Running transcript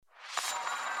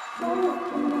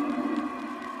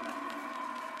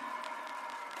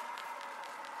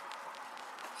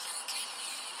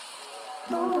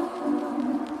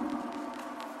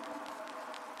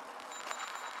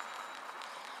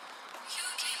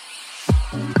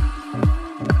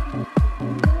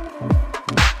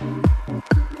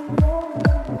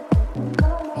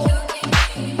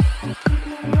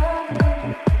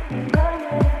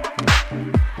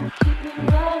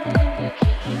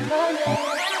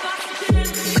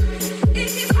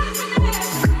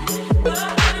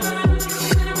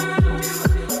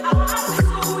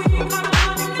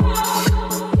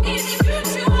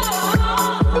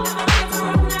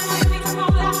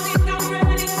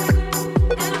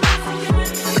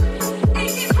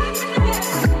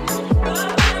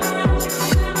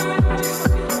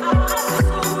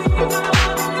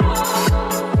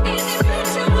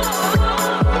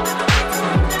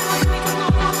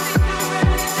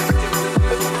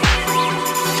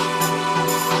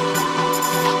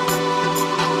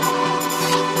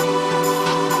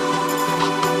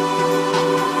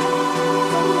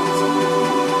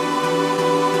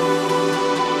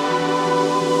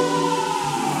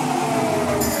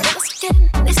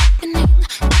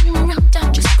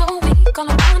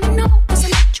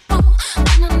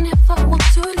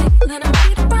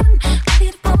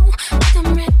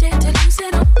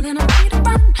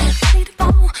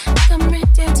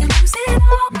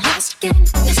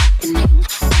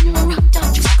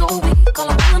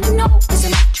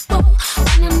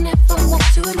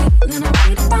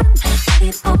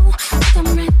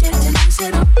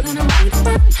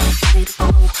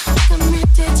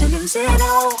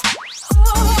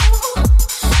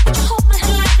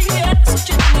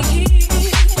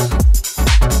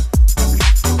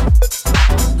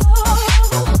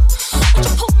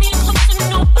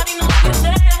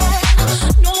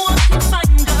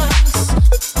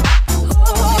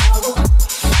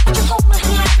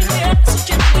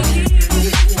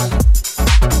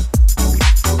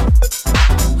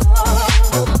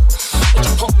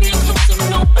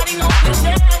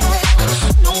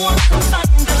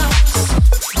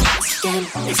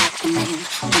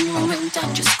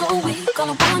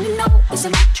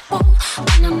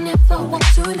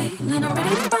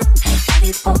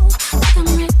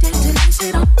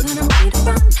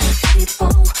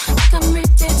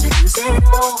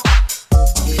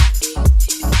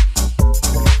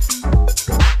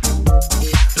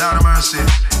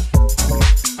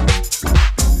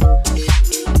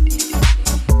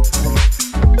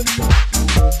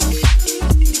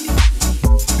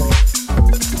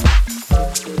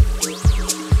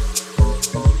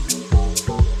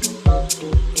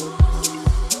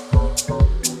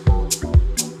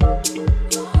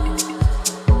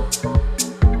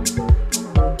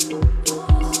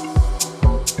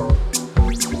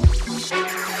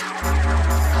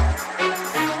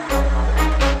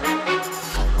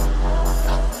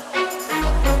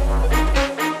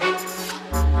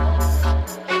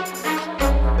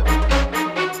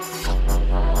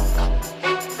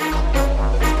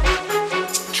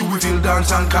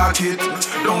dance and cock it.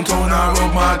 Downtown or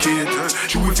Rob Market.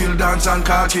 Should we feel dance and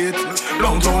cock it?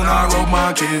 Downtown or Rob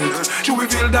Market. Should we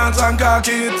feel dance and cock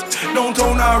it?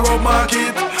 Downtown or Rob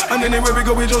Market. And anywhere we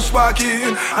go we just walk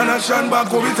in. And I stand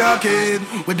back where we talking.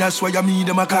 Well that's why I mean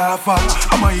them a caffer.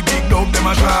 And my big dog them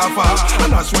a traffer.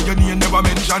 And that's why your name never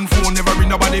mention phone. Never ring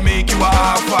nobody make you a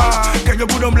offer. Can you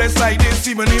put them blessed like this?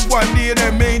 Even if one day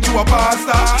they made you a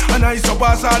pastor. And I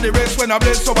surpass all the rest. When I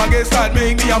bless up I guess that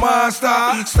make me a master.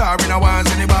 Star in a wars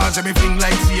and the bars. Everything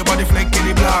like see body fleck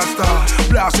in the blaster.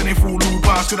 Blasting the fool who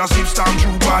pass to the sip storm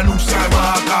trooper. Luke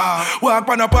Skywalker. Walk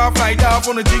on a path like that.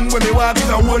 On the thing when me walk is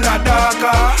a whole lot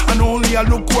darker. And only a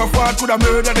look who a fart could have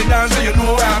murdered the dancer, you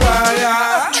know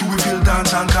that. Should we feel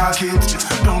dance and cock it?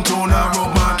 Downtown or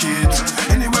Rob Market.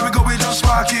 Anywhere we go we just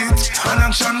spark it. And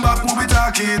action back when we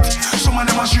talk it. Some of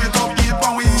them are straight up hate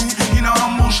pan we. In a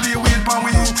ambush lay wait pan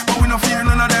we. But we no fear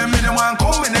none of them. Me them want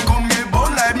come when they come get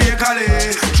bun like me a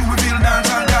Kale. Should we feel dance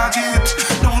and cock it?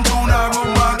 Downtown or Rob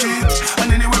Market.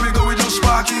 And anywhere we go we just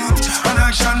spark it. And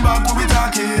action back when we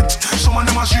talk it. Some of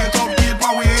them are straight up hate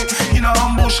pan we. In a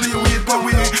ambush lay wait pan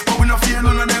we. But we no fear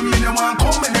none of them. Me them want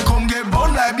come when they come get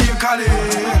bun like me a Kale.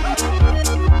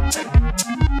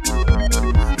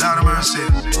 Lord of mercy.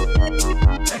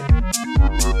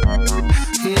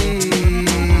 Hey,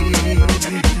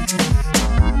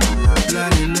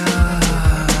 bloody love.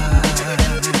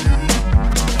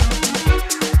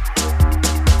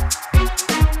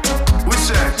 What's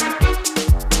that?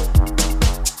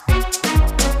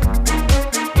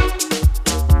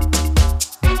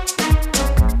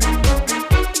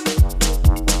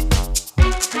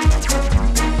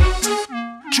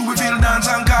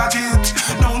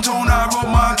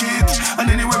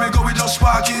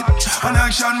 spark it. An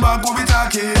action back where we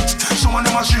talk it. Some of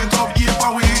them are straight up here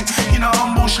for we. In a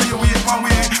ambush lay wait for we.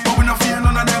 But we no fear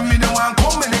none of them. Me they want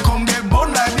come and they come get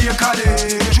bun like they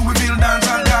college. We feel dance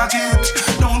and cock it.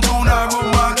 Downtown or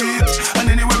road market. And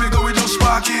anywhere we go we just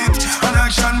spark it. An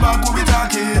action back where we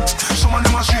talk it. Some of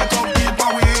them are straight up here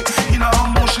for we. In a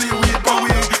ambush lay wait for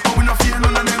we. But we no fear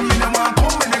none of them. Me they want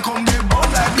come and they come get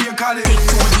bun like they college. Take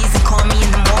 2 of these and call me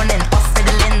in the morning. Off for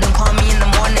the Linden, call me in the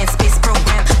morning. Space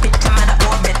program, bitch I'm out of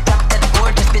orbit. Drop that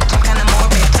gorgeous, bitch I'm kinda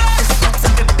morbid. The stats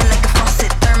I'm dripping like a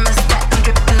faucet. Thermostat I'm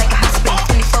dripping like a hot space.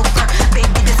 24 fur,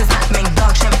 baby this is not mink.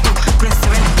 Dog shampoo, rinse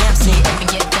her in the damn sea. Up and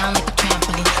get down like a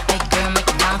trampoline. Hey girl, make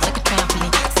it bounce like a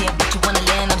trampoline. See a bitch you wanna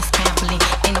land on this trampoline.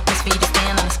 Ain't no place for you to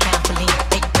stand on this trampoline.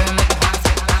 Hey girl, make it bounce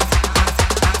like a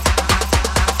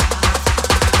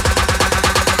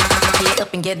get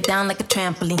up and get down like a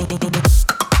trampoline.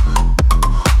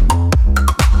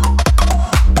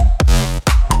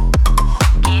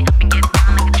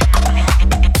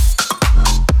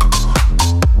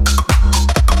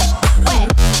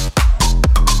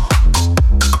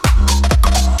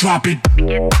 Drop it.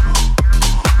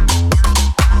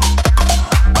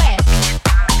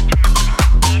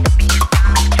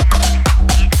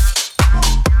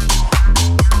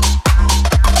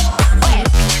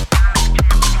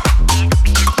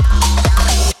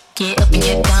 Get up and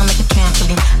get down like a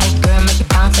trampoline. Hey girl, make it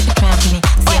bounce like a trampoline.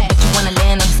 See a bitch you wanna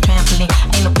land on this trampoline.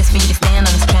 Ain't no place for you to stand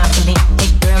on this trampoline.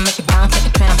 Hey girl, make it bounce like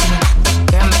a trampoline. Hey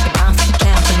girl, make it bounce like a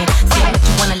trampoline. See a bitch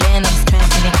you wanna land on this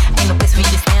trampoline. Ain't no place for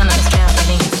you to stand on this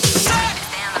trampoline.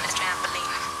 Stand on this trampoline.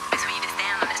 Place for you to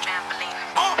stand on this trampoline.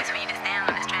 Place for you to stand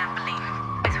on this trampoline.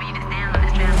 Place for you to stand on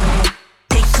this trampoline.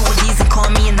 Take 2 of these and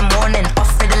call me in the morning. Off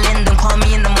for the Linden, call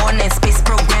me in the morning. Space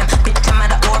program, bitch I'm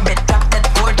out of orbit. Drop that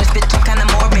gorgeous, bitch I'm kinda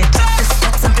morbid. The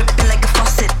stats I'm dripping like a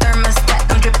faucet. Thermostat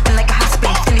I'm dripping like a hot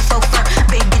space. 24 fur,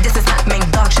 baby this is not mink.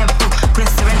 Dog shampoo,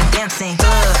 rinse her in the damn sink.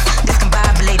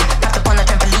 Discombobulated, popped up on the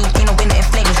trampoline. Ain't no winner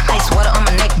inflated. Ice water on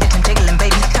my neck, bitch I'm jiggling,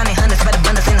 baby. Counting hundreds by the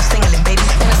bundles, ain't no singling, baby.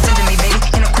 Ain't no singing me, baby.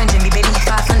 Ain't no quenching me, baby.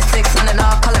 500, 600,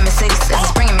 all calling Mercedes. This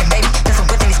is bringing me, baby. This is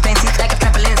within these planes. Like a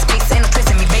trampoline in space, ain't no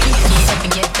tracing me, baby. Get up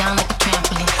and get down like a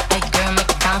trampoline. Hey girl, make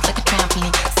it bounce like a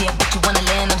trampoline. See a bitch you wanna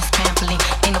land on this trampoline.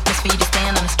 Ain't no place for you to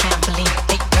stand on this trampoline.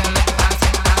 Hey girl, make it bounce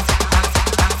like a bounce like a bounce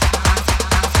like a bounce like a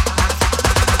bounce like a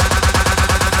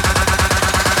bounce like a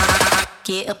bounce.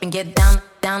 Get up and get down,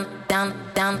 down, down,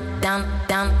 down, down,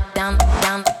 down, down,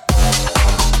 down.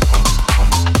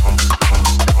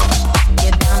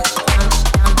 Get down, down,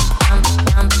 down,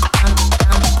 down, down,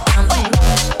 down, down, down.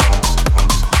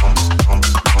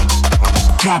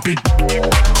 Drop it.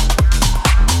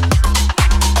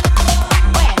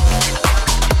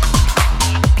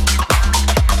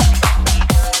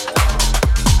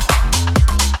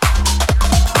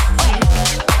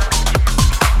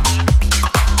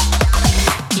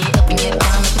 Get up and get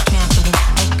down like a trampoline.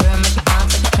 Hey girl, make it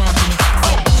bounce like a trampoline. See a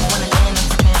bitch you wanna land on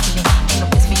this trampoline. Ain't no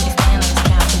place for you to stand on this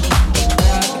trampoline. Hey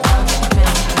girl, make it bounce like a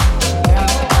trampoline. Girl,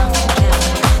 make it bounce like a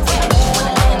trampoline. See a bitch you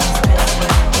wanna land on this trampoline.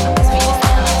 Ain't no place for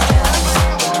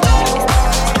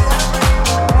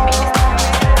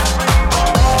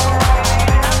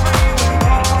you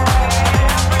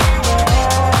to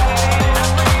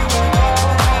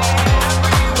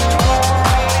stand on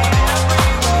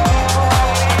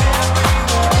this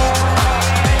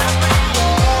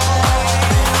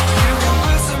You can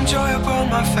put some joy upon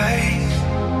my face.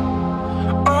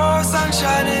 Oh,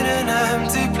 sunshine in an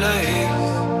empty place.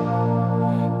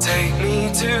 Take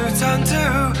me to turn 2,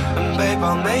 and babe,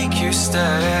 I'll make you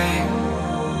stay.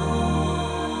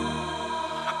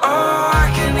 Oh,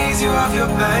 I can ease you of your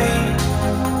pain.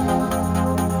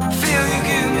 Feel you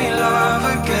give me love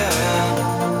again.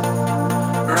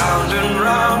 Round and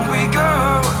round we go.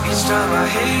 Each time I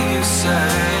hear you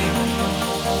say,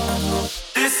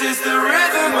 this is the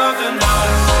rhythm of the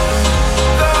night.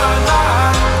 The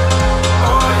night.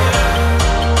 Oh yeah.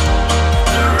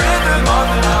 The rhythm of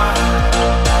the night.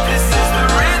 This is the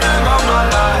rhythm of my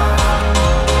life.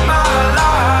 My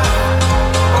life.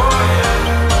 Oh yeah.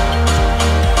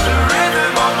 The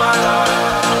rhythm of my life.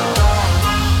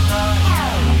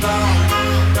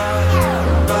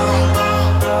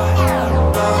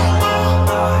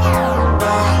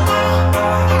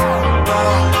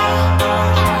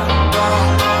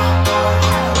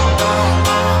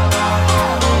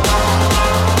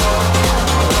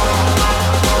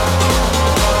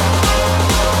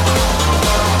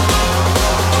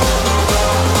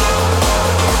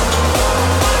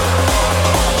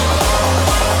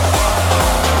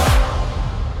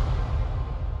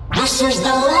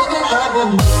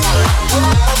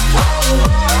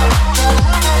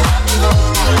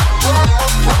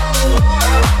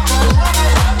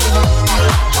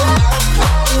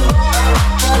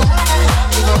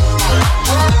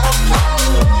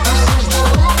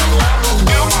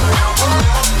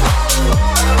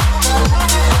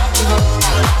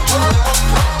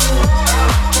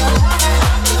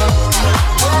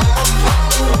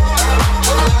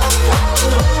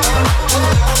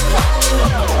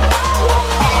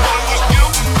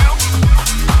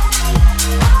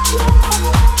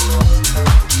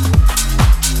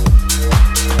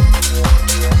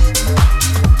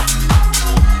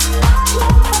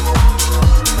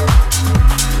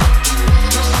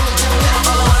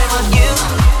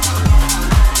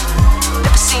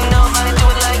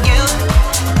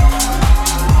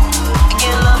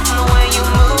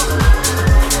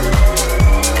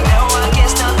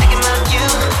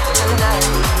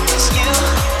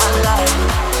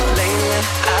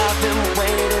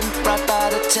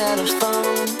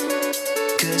 telephone.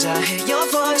 'Cause I hear your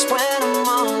voice when I'm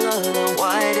all alone.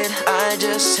 Why did I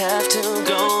just have to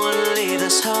go and leave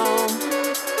this home?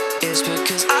 It's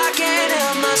because I can't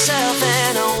help myself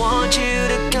and I want you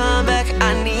to come back.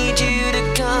 I need you to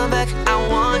come back. I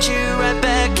want you right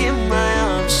back in my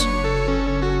arms.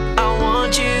 I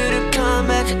want you to come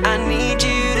back. I need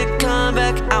you to come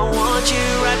back. I want you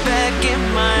right back in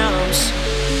my arms.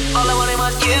 All I wanted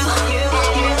was you.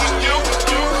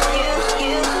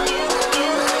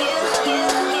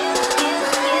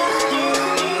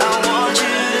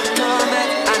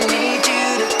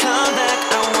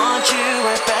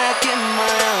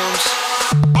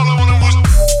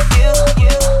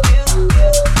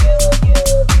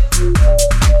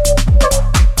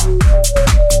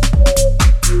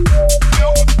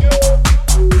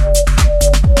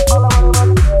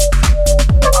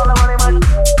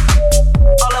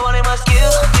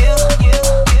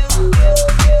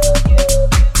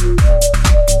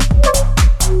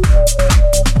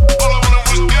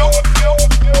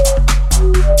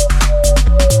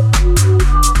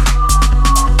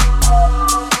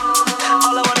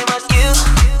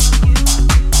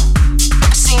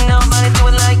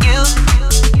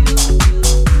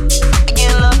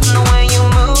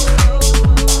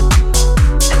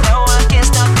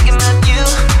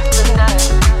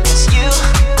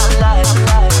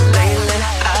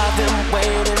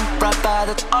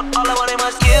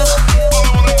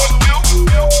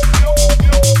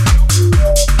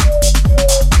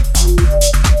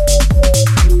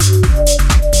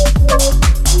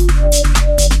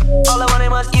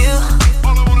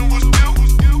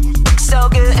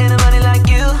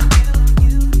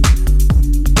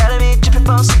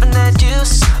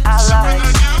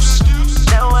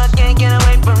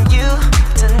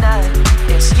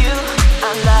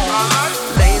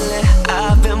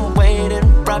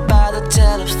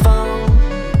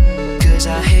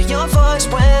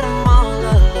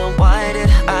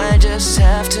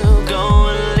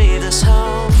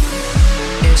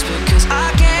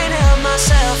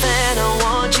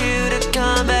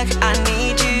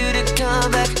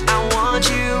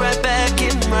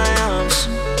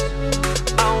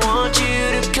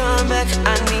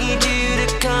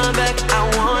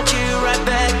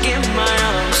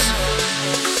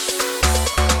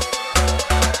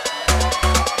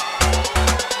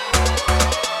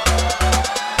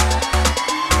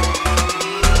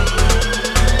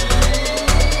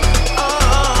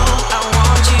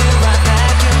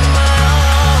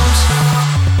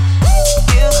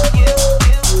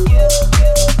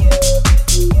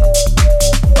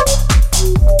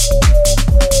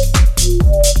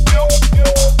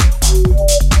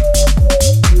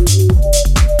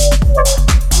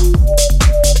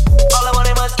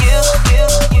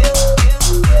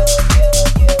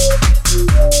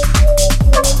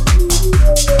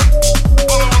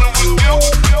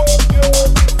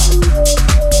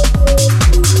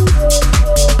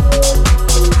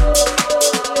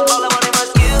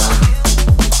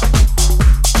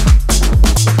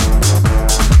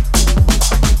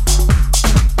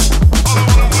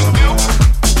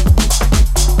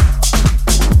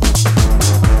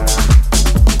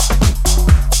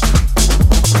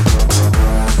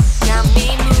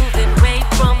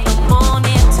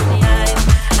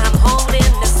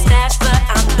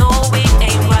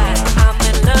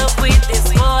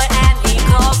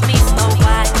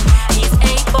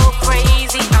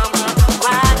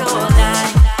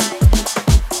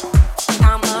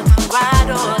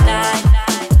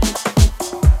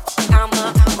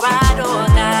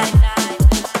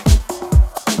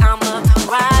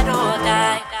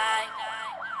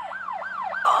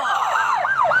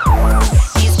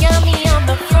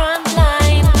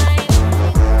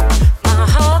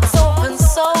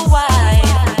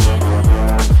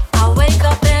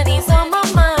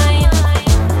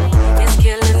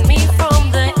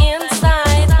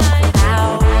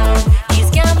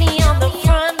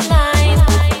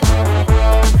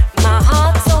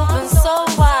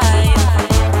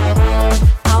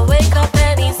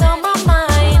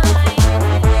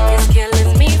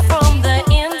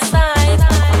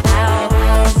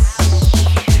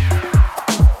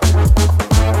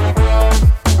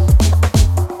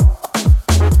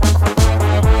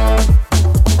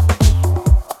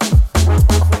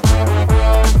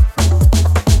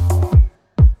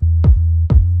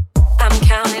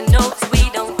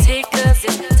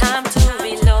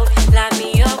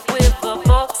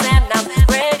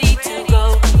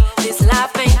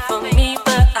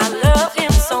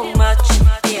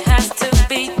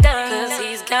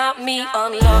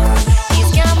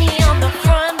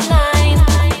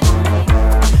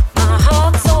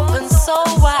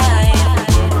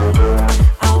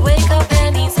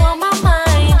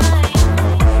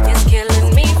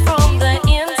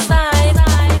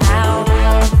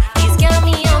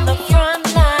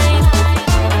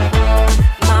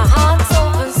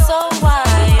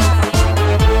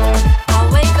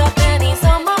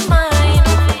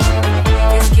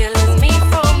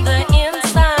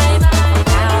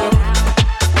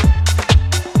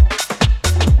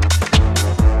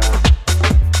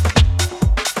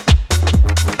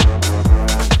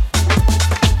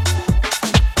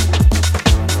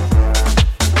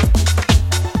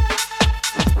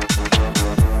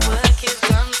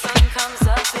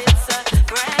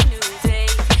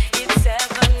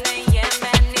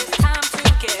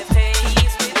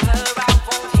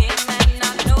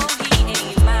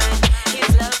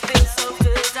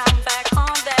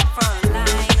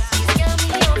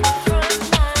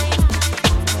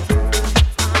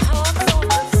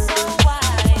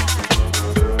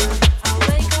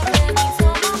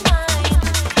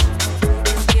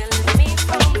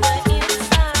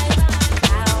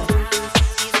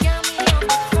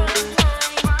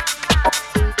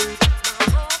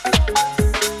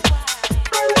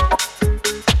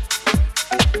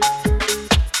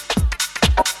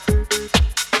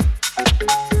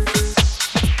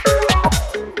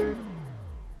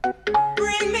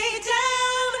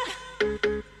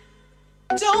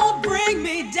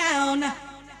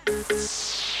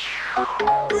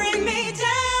 Bring me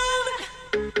down.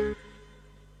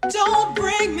 Don't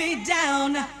bring me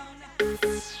down.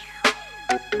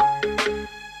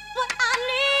 What I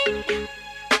need.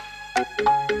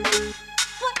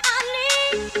 What I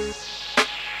need.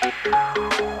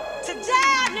 Today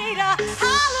I need a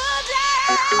holiday.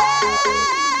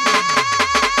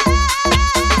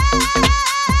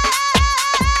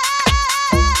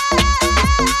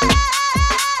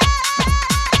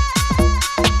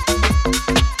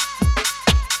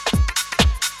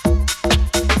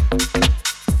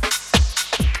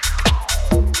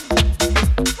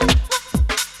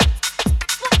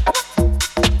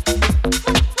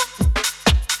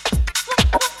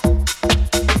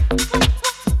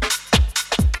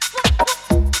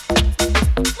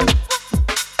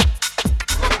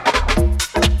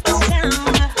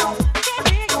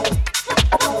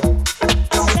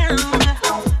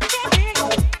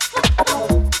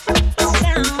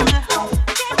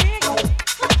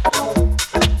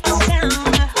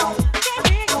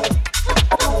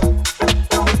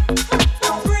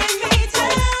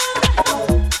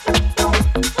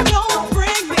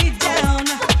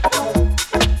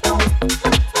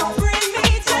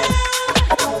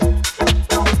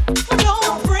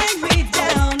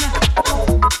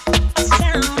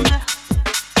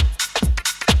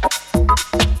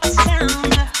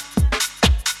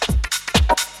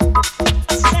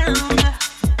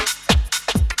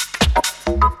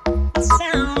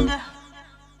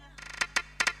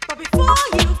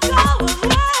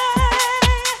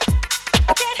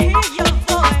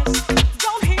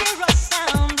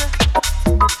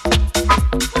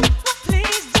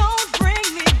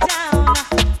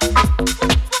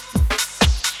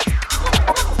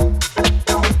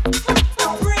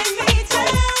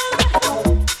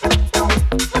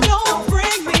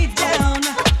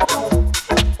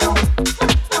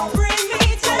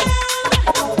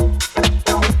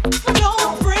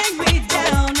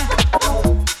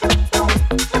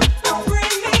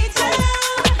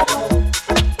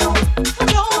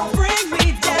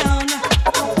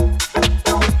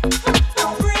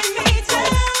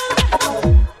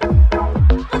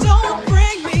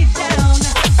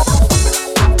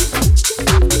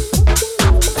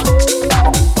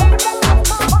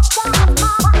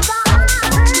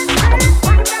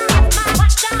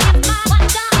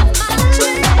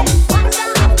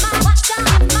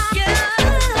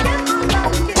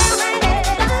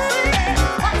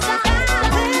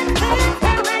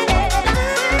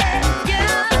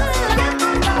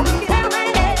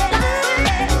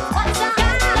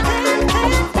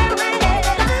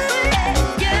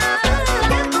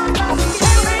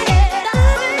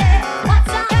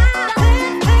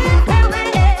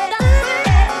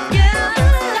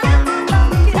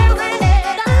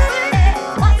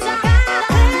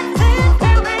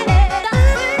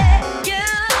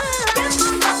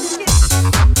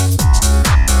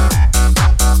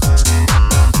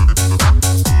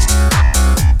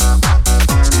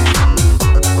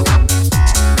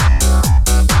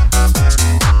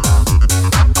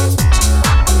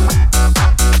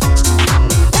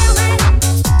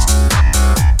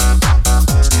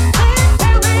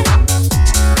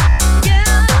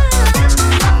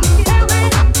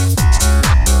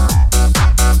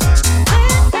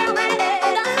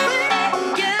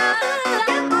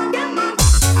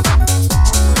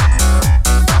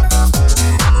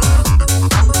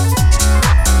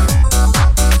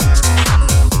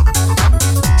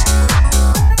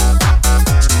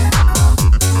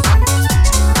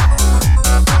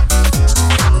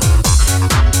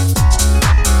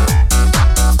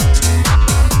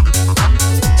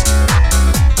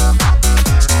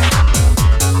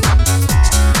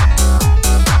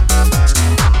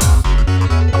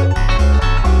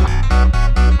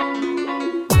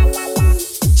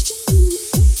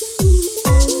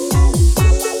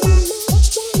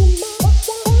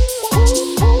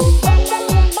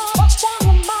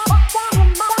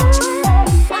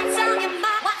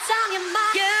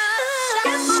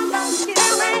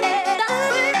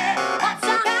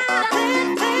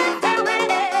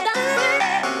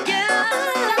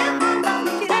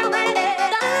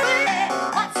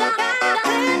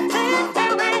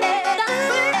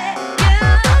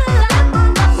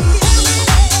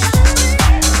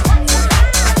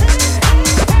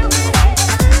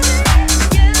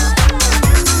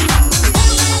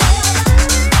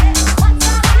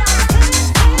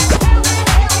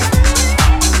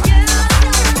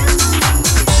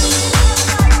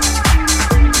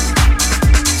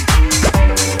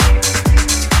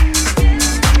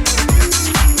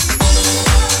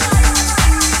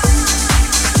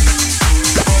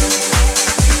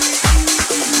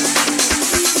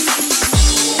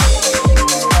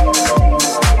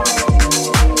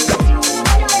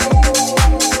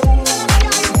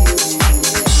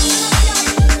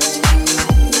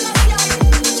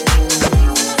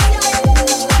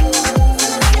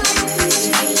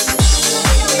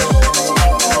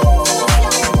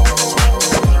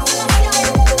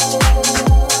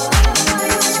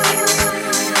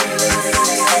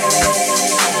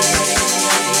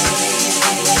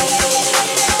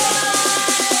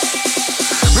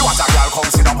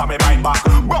 me bite back.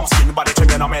 Brown skin body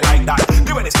triggering on me like that.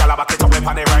 The way this gal a back it up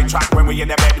on the right track. When we in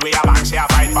the bed, we a bang, she a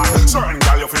fight back. Certain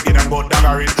gal you feel give them good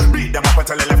daggering. Beat them up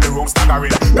until they left the room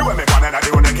staggering. The way me gone and I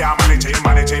do they can't manage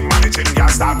it. Gal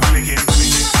start panicking.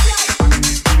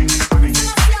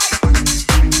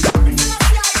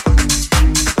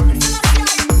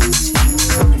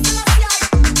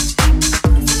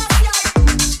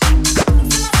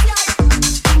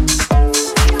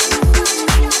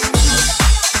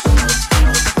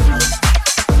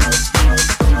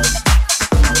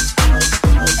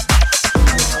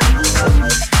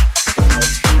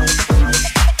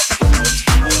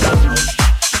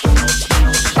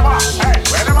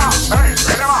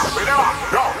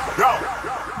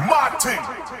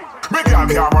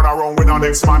 Can't run around with the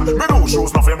next man. Me no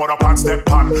shoes, nothing but a pants step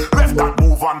pan. Left that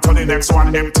move on to the next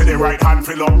one. Empty the right hand,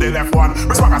 fill up the left one.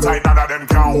 Me swagger tight, none of them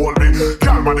can't hold me.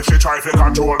 Girl man if she try if you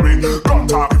control me. Don't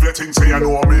talk if you think say you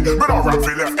know me. Me no rap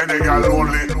for left any girl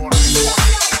lonely.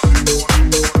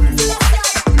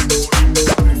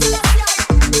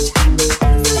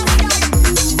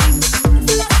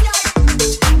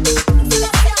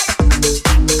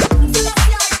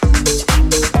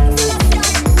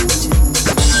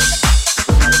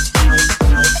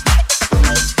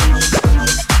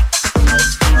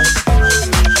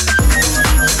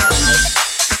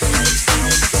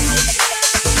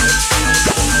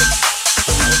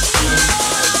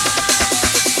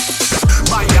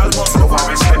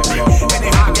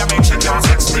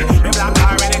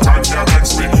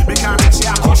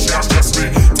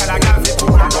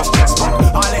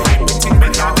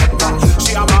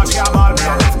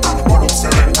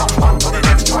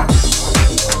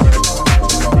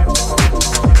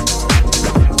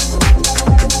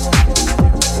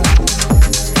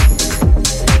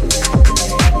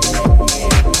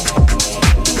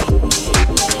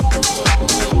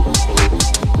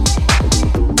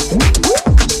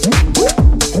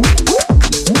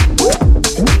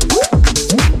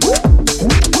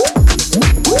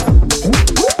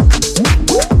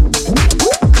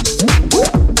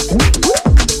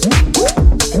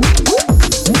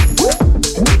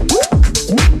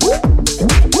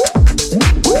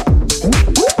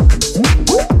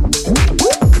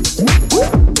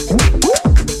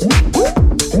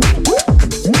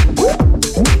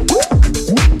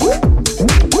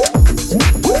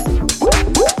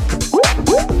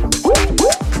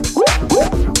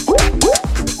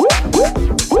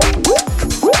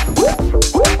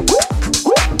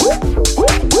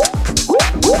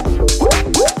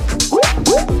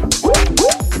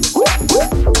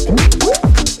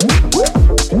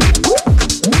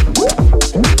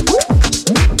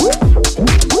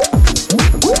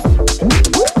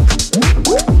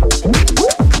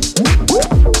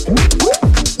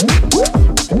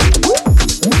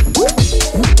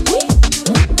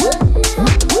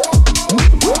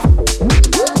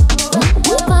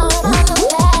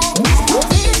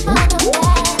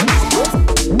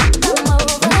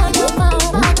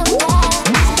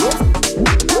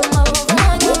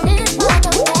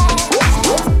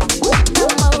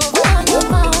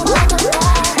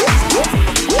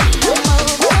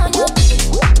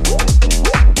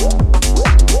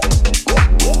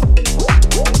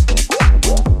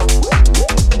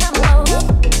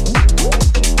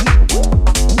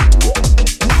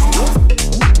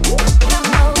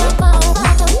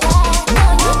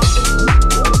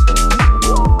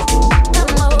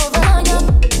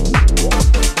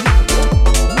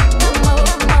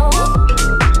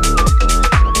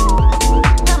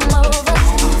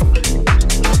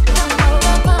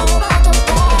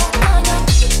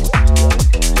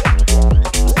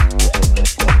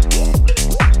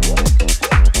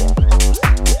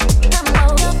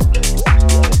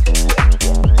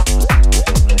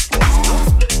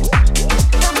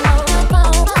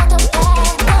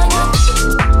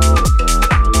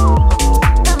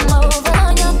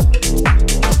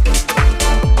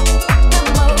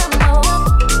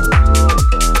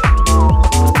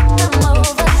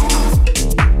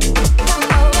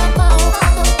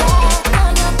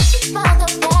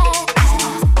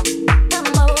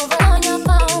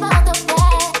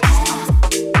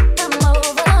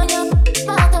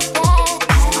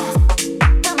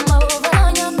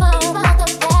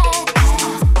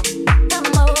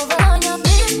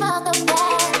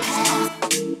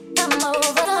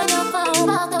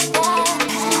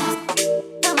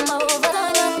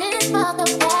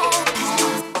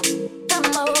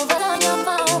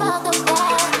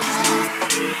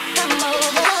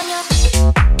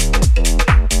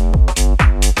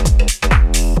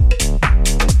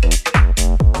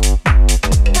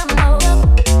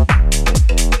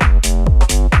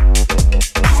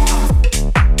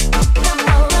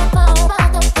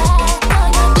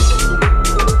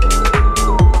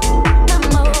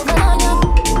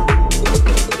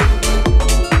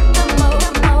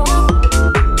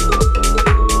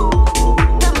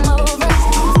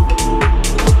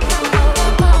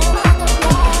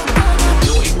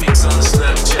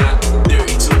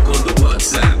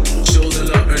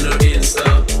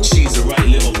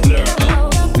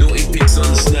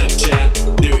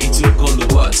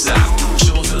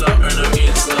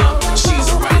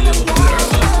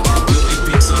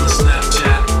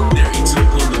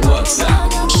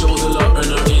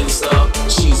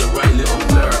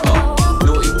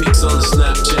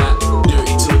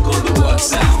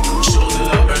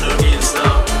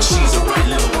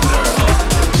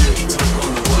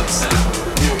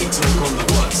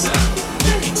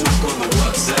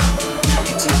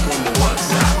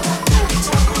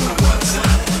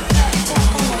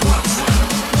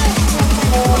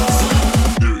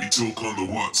 on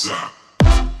the WhatsApp.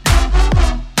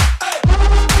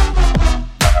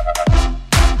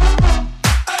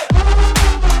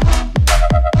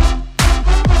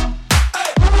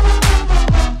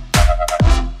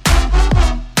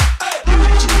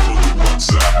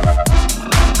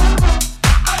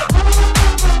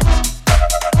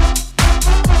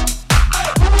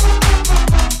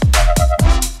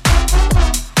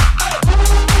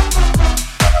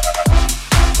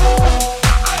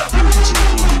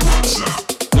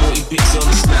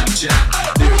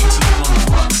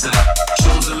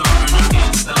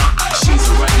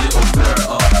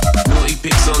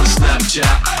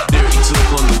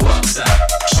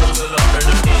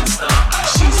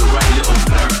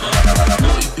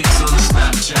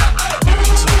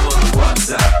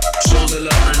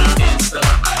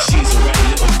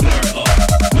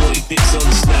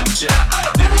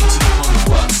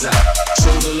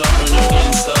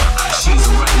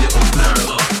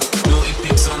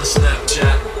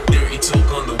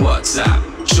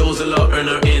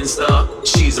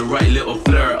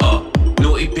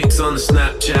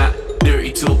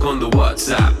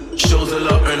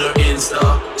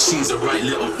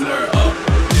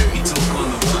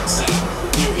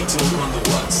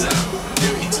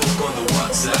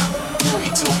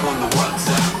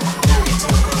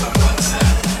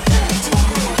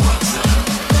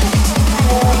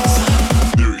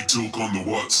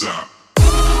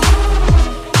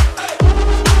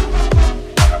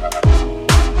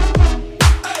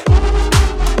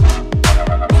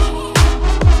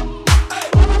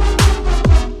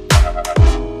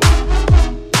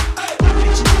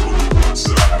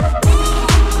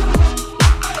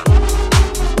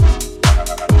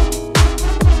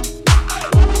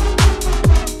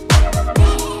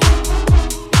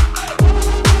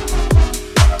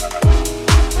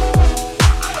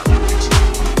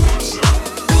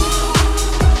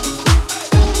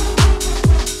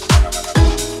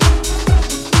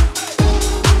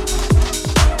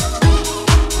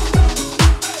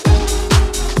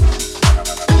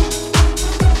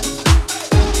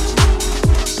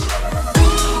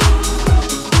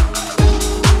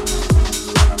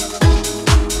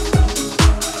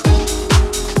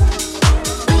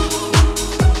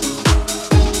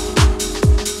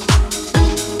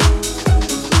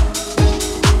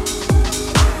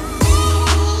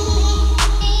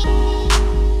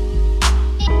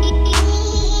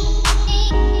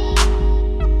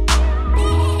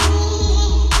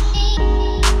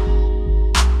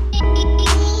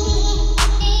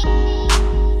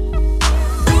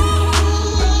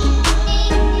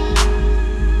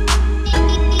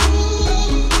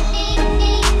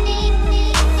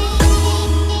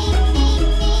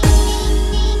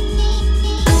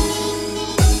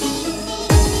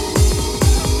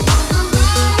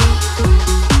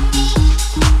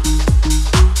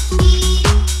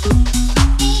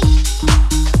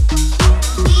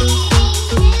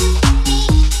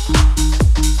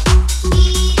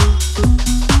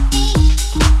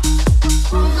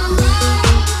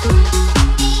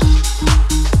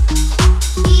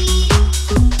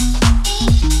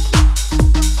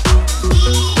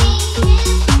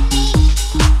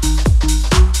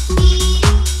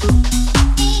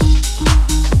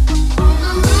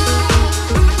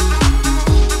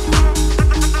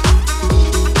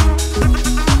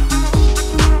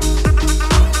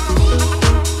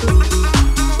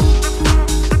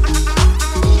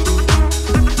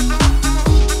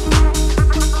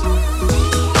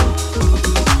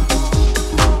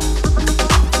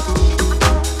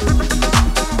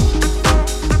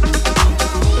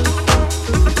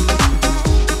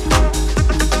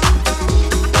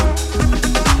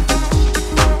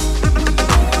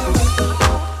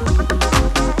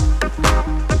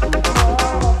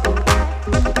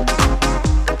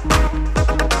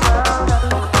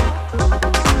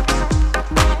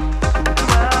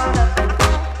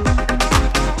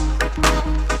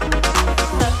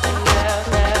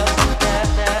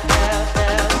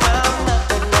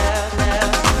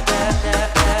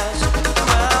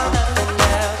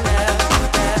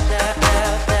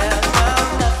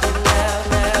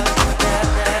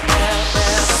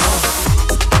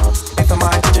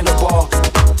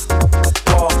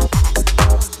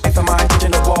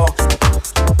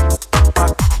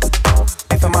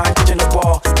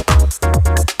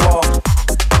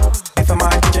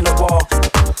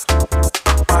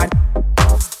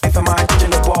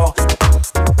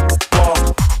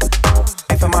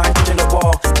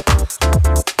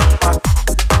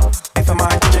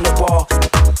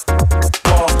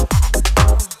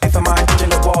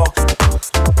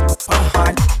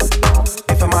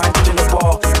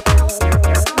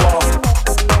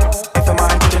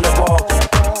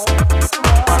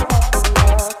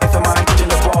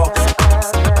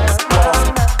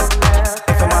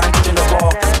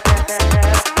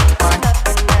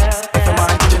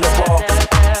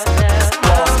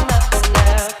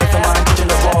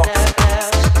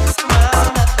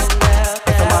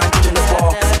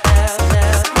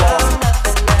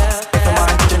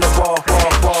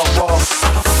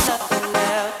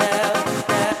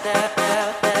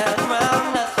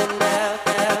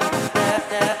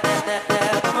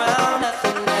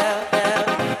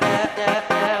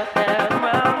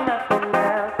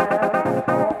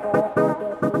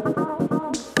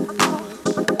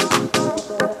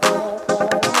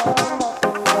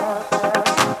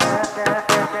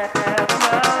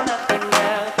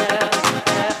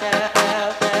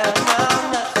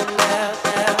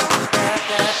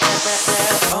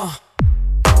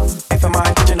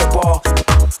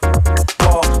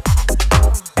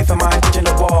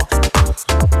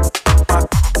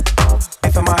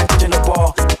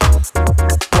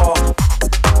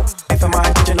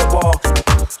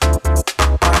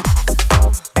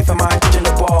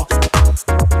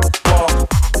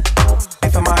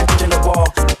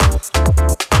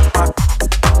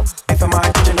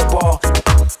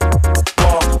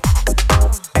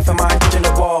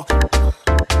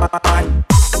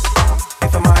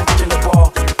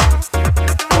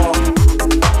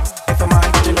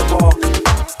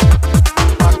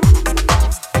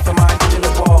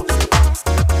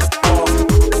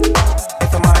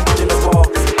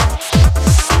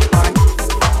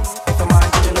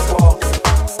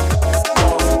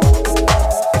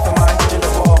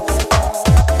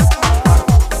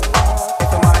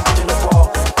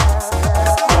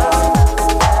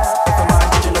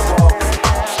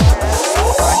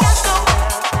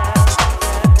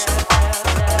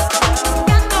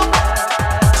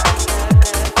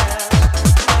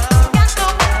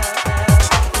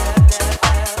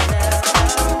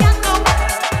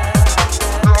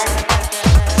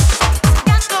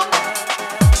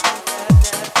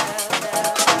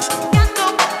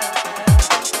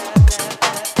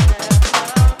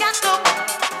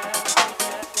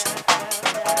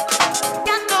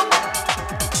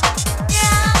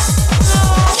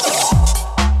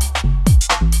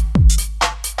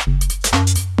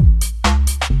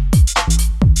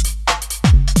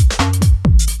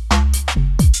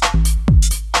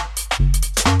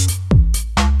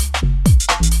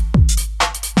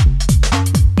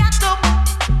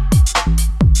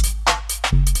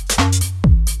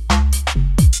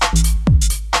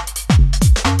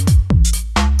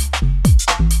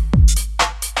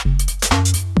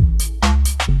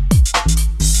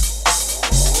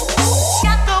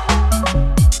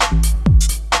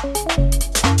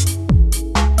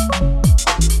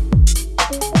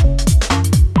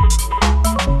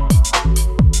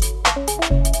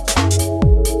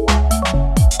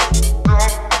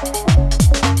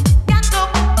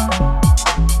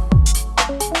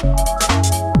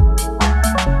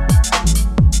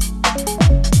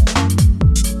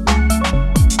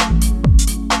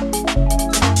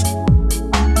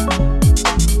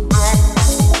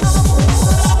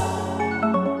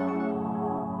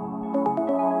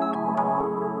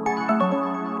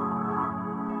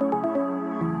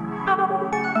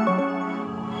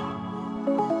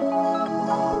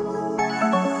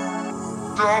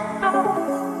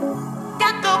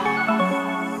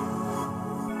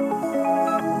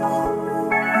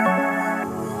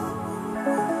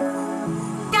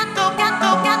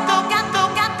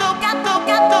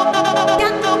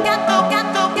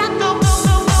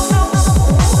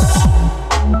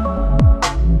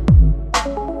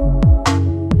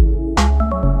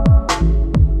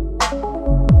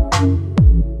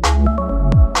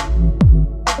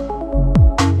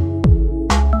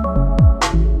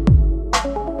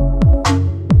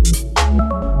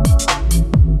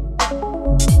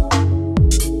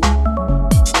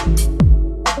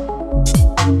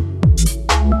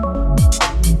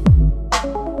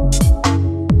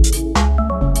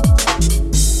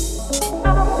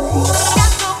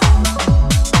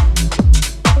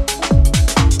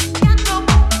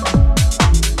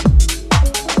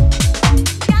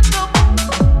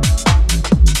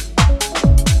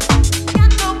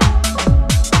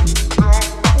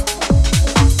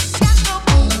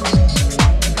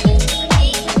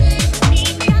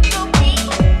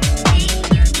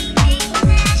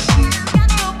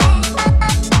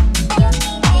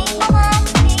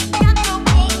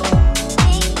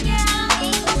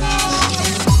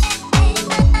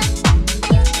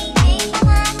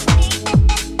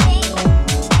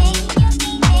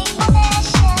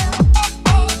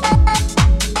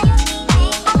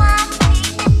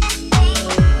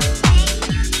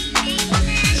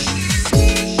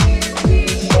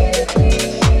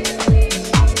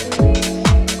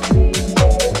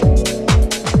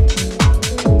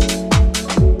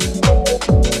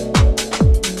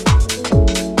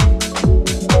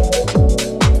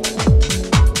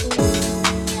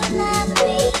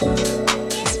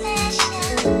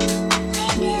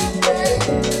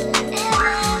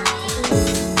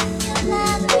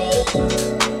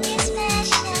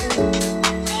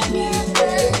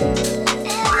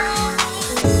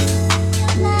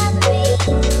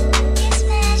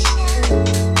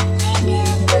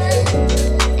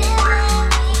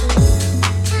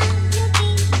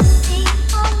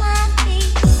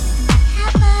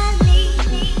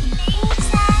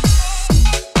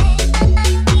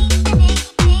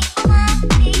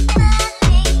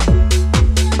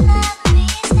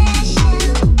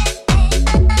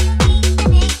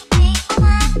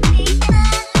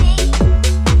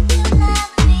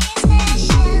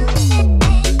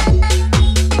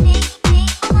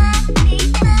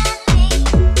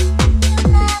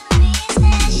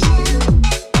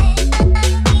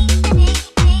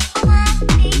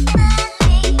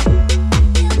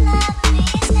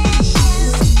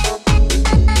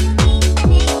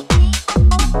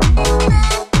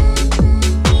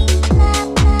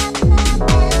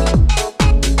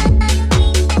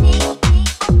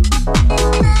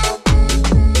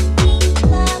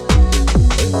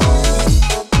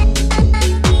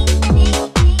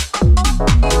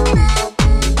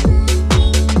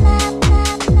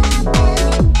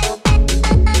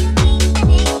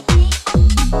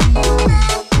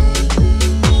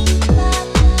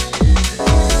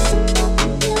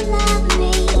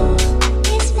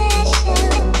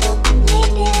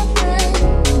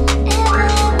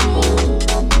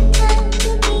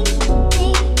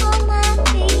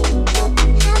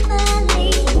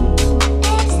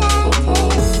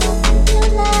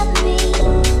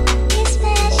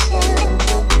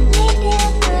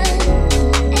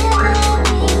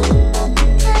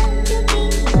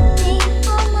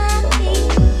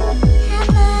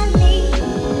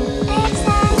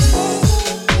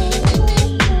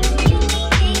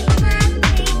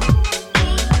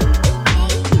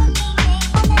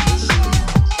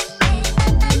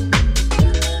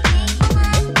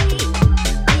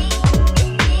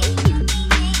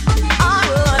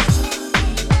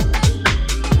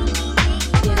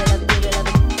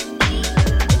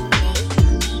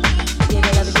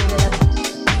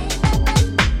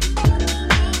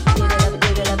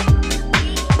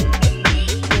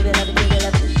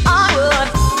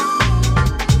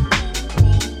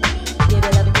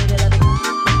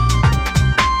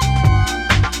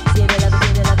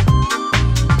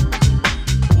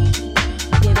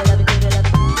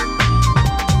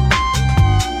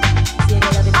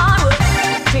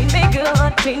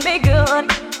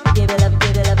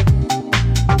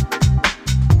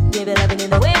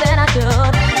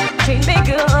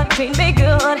 treat me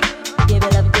good. Give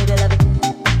it love, give it love.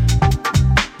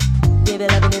 Give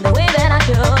it love in the way that I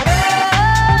should.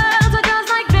 Girls are girls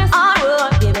like this, I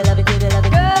would. Give it love, give it love.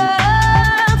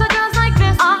 Girls are girls like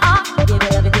this, give it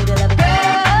love, give it love.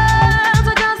 Girls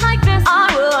are girls like this, I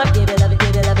would. Give it love,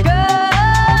 give it love.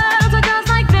 Girls are girls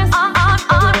like this,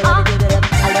 give it love, give it love.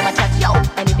 I'll let my chat, yo.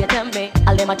 And if you tell me,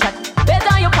 I'll let my chat.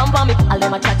 Better you come for me, I'll let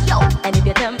my chat, yo. And if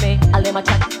you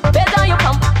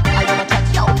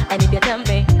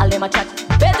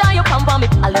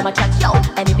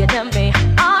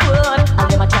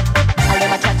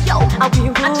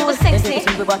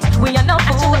we but we are no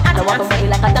food. I don't want to wait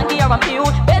like a donkey or a mule.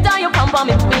 Better you come for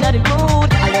me, put me in the mood.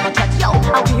 I never chat, yo,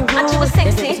 I'll be rude. And you was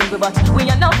sexy, we but we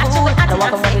are no food. I don't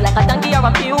want to wait like a donkey or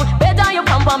a mule. Better you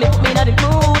come for me, put me in the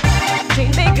mood.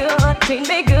 Treat me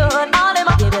good. All them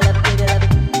I give you love, give you love.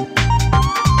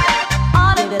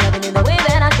 All them loving in the way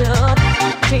that I should.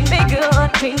 Treat me good.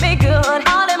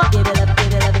 All them I give you love, give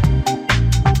you love.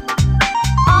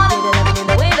 All them loving in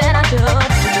the way that I should.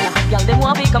 Jimmy, a hot girl, they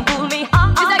want me come cool me.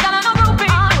 This I got no groupie.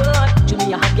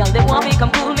 Jimmy, a hot girl, they want me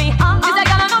come cool me. This I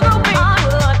got no groupie.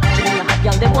 Jimmy, a hot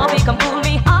girl, they want me come cool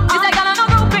me. This I got no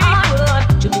groupie.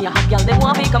 Jimmy, a hot girl, they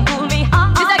want me come cool me.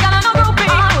 This I got no groupie.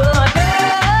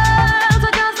 Girls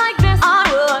are just like this.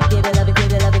 Give it love it,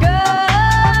 give it love it.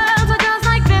 Girls are just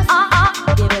like this.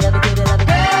 Give it love it, give it love it.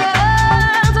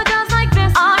 Girls are just like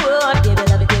this. Give it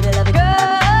love it, give it love it.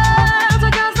 Girls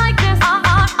are just like this.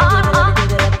 Give it love it,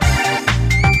 give it love it.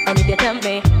 And if you tell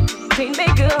me, treat me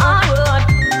good, I would.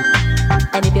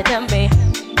 And if you tell me,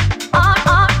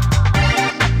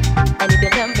 and if you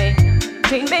tell me,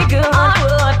 treat me good, I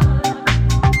would.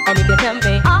 And if you tell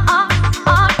me,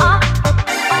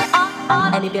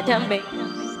 and if you tell me,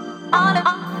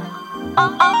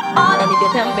 and if you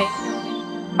tell me,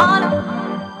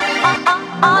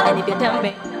 and if you tell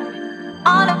me,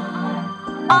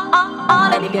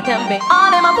 and if you tell me, all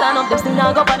them a plan up, them still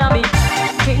not go bother me.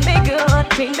 Treat me good,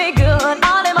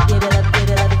 all them a give it up, give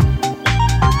it up.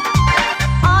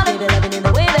 All them loving in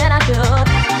the way that I should.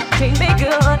 Treat me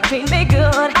good,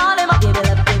 all them a give it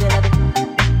up, give it up.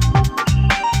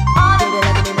 All them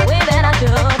loving in the way that I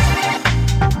should.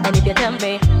 And if you tell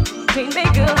me, treat me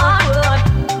good, I would.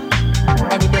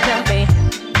 And if you tell me,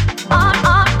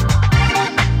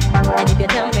 and if you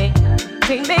tell me,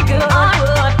 treat me good, I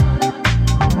would.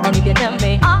 And if you tell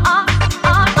me,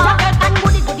 chocolate and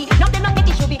goody goody, love them not get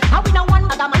it should be. How we don't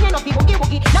want other man, you know be boogie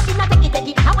woogie. Love him not take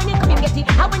it. How when him come him get it.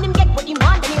 How when him get what he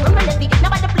want, then he run relentlessly.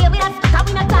 Nobody play with us, how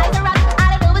we not ties the rats.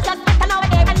 All I do is just stand over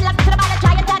there and love to the ball and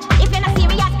try and touch. If you're not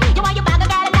serious, you want your bag of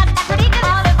girl and that's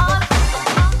ridiculous.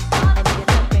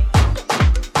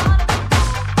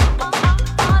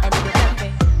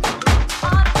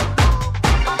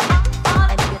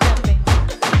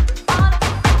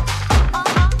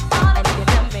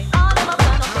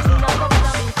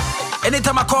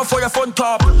 Anytime I call for your phone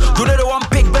top, you know the one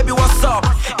pick, baby, what's up?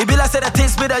 It be like say the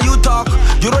things me that you talk.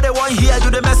 You know the one here, you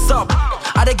the mess up.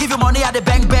 I they give you money, I they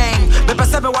bang bang. Baby,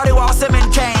 say me what you want, say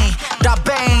maintain. That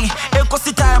bang, it cost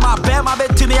the time, I bear my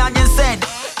bed to me and you send.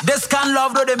 This kind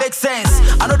love, no, they make sense.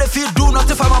 I know they feel do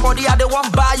nothing for my body, I they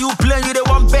want buy you plane, you they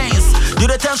want bands. You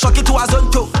they tell shocky to a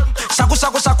zonto.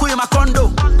 Shaku in my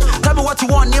condo. Tell me what you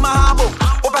want, in my habo.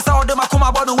 Open sa ode makuma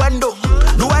about the window.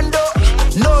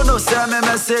 No, send me a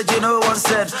message, you know one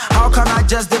said. How can I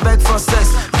just beg for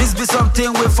sex? This be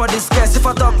something with for this case. If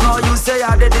I talk now, you say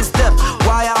I did this step.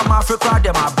 Why am Africa,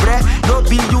 they my bread? No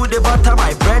be you, they butter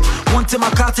my bread. One time I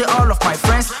cut it all of my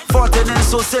friends. 14 and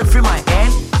so say free my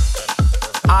hand.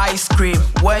 Ice cream,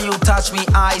 when you touch me,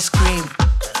 ice cream.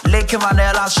 Lick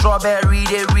vanilla, strawberry,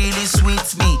 they really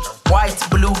sweet me. White,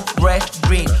 blue, red,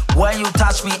 green. When you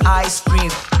touch me, ice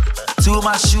cream. Too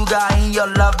much sugar in your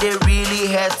love, they really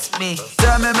hurt me.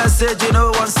 Tell me a message, you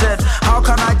know one said. How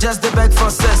can I just beg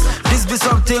for sex? This be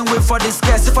something with for this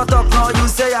case. If I talk now, you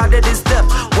say I did this step.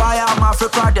 Why am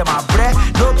Africa, they my bread?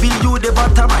 No be you, they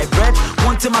butter my bread.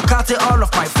 One time I cut it all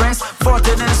of my friends.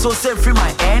 14 and so say free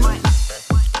my hand.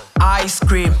 Ice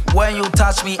cream, when you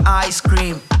touch me, ice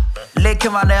cream. Lick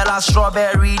vanilla,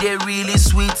 strawberry, they really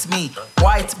sweet me.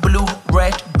 White, blue,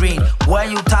 red, green. When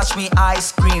you touch me,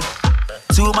 ice cream.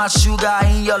 Too much sugar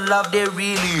in your love, they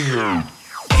really hurt.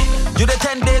 You the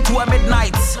 10 day to a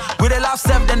midnight. With the laugh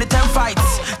 7, then the 10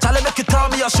 fights. Charlie make you tell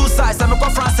me your shoe size. I'm a go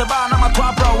France and I'm a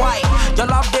 12 bro white. Your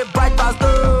love they bright past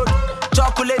good.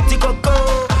 Chocolate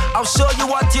cocoa. I'll show you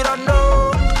what you don't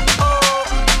know. Oh,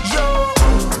 yo.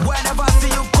 Whenever I see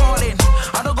you calling,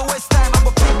 I don't go waste time, I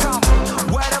go pick up.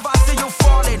 Whenever I see you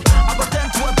falling, I go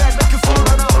tend to a bed, make you fall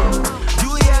on up.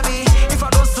 Do you hear me? If I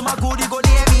don't see my good, you go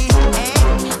near me.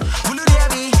 Will you hear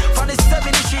me? From the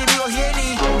 73, you'll hear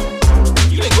me.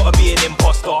 You ain't gotta be an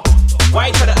imposter. Why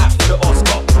you try to act for the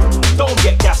Oscar? Don't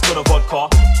get gassed on a vodka.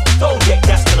 Don't get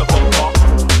gassed on a vodka.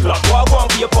 Blood, what I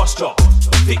want for your posture.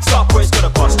 Fix up where it's gonna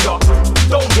cost ya.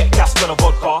 Don't get gassed on a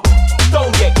vodka.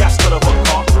 Don't get gassed on a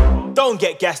vodka. Don't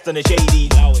get gassed on a JD.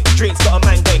 Drinks got a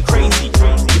man going crazy.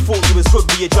 You thought you was good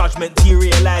with your judgment till you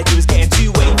realised you was getting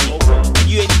too wavy. And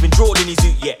you ain't even drawn any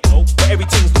zoot yet, but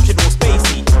everything's looking all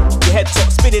spacey. Your head top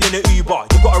spinning in an Uber.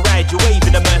 You gotta ride your wave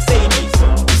in a Mercedes.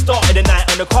 You started the night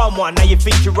on a calm one. Now you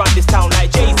think you run this town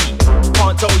like Jay-Z.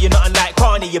 Can't tell you nothing like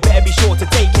Carney. You better be sure to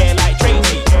take care like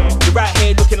Tracy. You You're right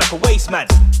here looking like a waste man.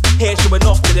 Hair showing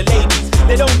off to the ladies.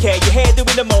 They don't care, your hair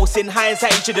doing the most. In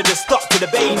hindsight, you should've just stuck to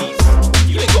the babies.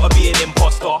 You ain't gotta be an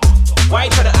imposter. Why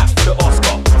you tryna act for the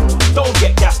Oscar? Don't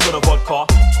get gassed on a vodka.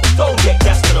 Don't get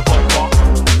gassed on a vodka.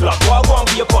 Blood, what I want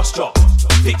for your posture.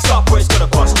 Fix up where it's gonna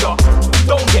cost ya.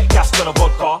 Don't get gassed on a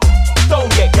vodka.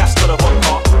 Don't get gassed on a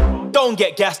vodka. Don't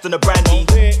get gassed on a brandy.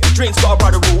 The drink's got a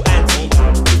brother rule anti.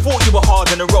 You thought you were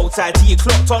hard on the roadside till you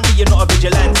clocked on that you're not a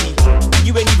vigilante. And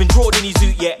you ain't even drawed any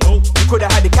zoot yet. You could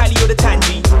have had the Cali or the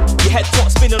Tangy. Your head top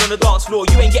spinning on the dance floor.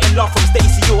 You ain't getting love from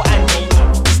Stacey or Andy.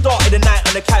 Started the night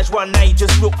on the cash one night,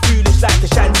 just look foolish like a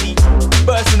shanty.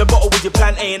 Burst in the bottle with your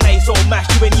plan A and A, so mashed,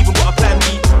 you ain't even got a plan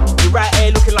B. You're right here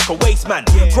looking like a waste man.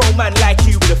 Grown man like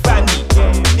you with a family.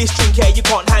 This drink here you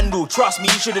can't handle, trust me,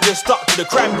 you should've just stuck to the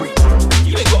cranberry.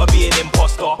 You ain't gotta be an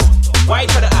imposter. Why you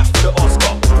tryna act for the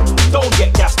Oscar? Don't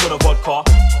get gassed on a vodka.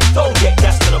 Don't get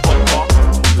gassed on a vodka.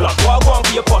 Blood, what I want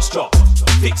for your posture.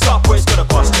 Fix up where it's gonna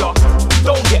cost ya.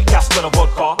 Don't get gassed on a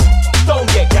vodka. Don't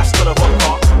get gassed on a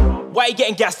vodka. Why you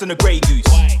getting gassed on a Grey Goose?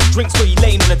 Drinks got you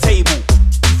laying on the table.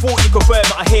 You thought you confirmed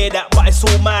it, I hear that, but it's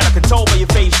all mad, I can tell by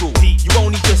your facial. You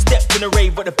only just stepped in the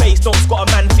rave, but the bass note's got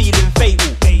a man feeling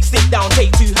fatal. Sit down,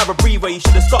 take two, have a breather, you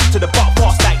should've stuck to the butt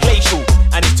fast like glacial.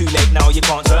 And it's too late now, you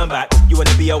can't turn back. You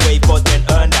wanna be a wave god, then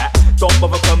earn that. Don't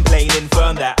bother complaining,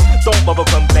 firm that. Don't bother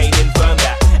complaining, firm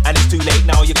that. And it's too late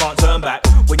now, you can't turn back.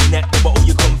 When you net the bottle,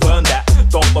 you confirm that.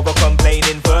 Don't bother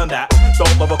complaining, firm that.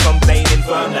 Don't bother complaining,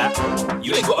 firm that.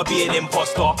 You ain't gotta be an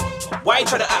imposter. Why you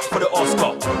tryna act for the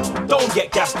Oscar? Don't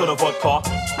get gassed on a vodka.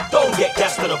 Don't get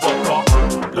gassed on a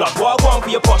vodka. Blood, what I want for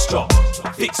your posture.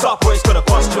 Fix up where it's gonna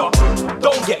cost ya.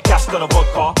 Don't get gassed on a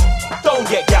vodka. Don't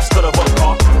get gassed on a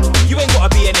vodka. You ain't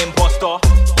gotta be an imposter.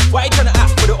 Why you tryna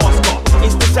act for the Oscar?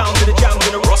 It's the sound of the Jammz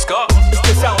and the Roska. It's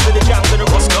the sound of the Jammz and the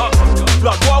Roska.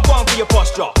 Blood, what I want for your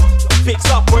posture. Fix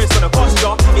up where it's gonna cost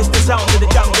ya. It's the sound of the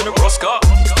Jammz and the Roska.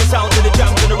 It's the sound of the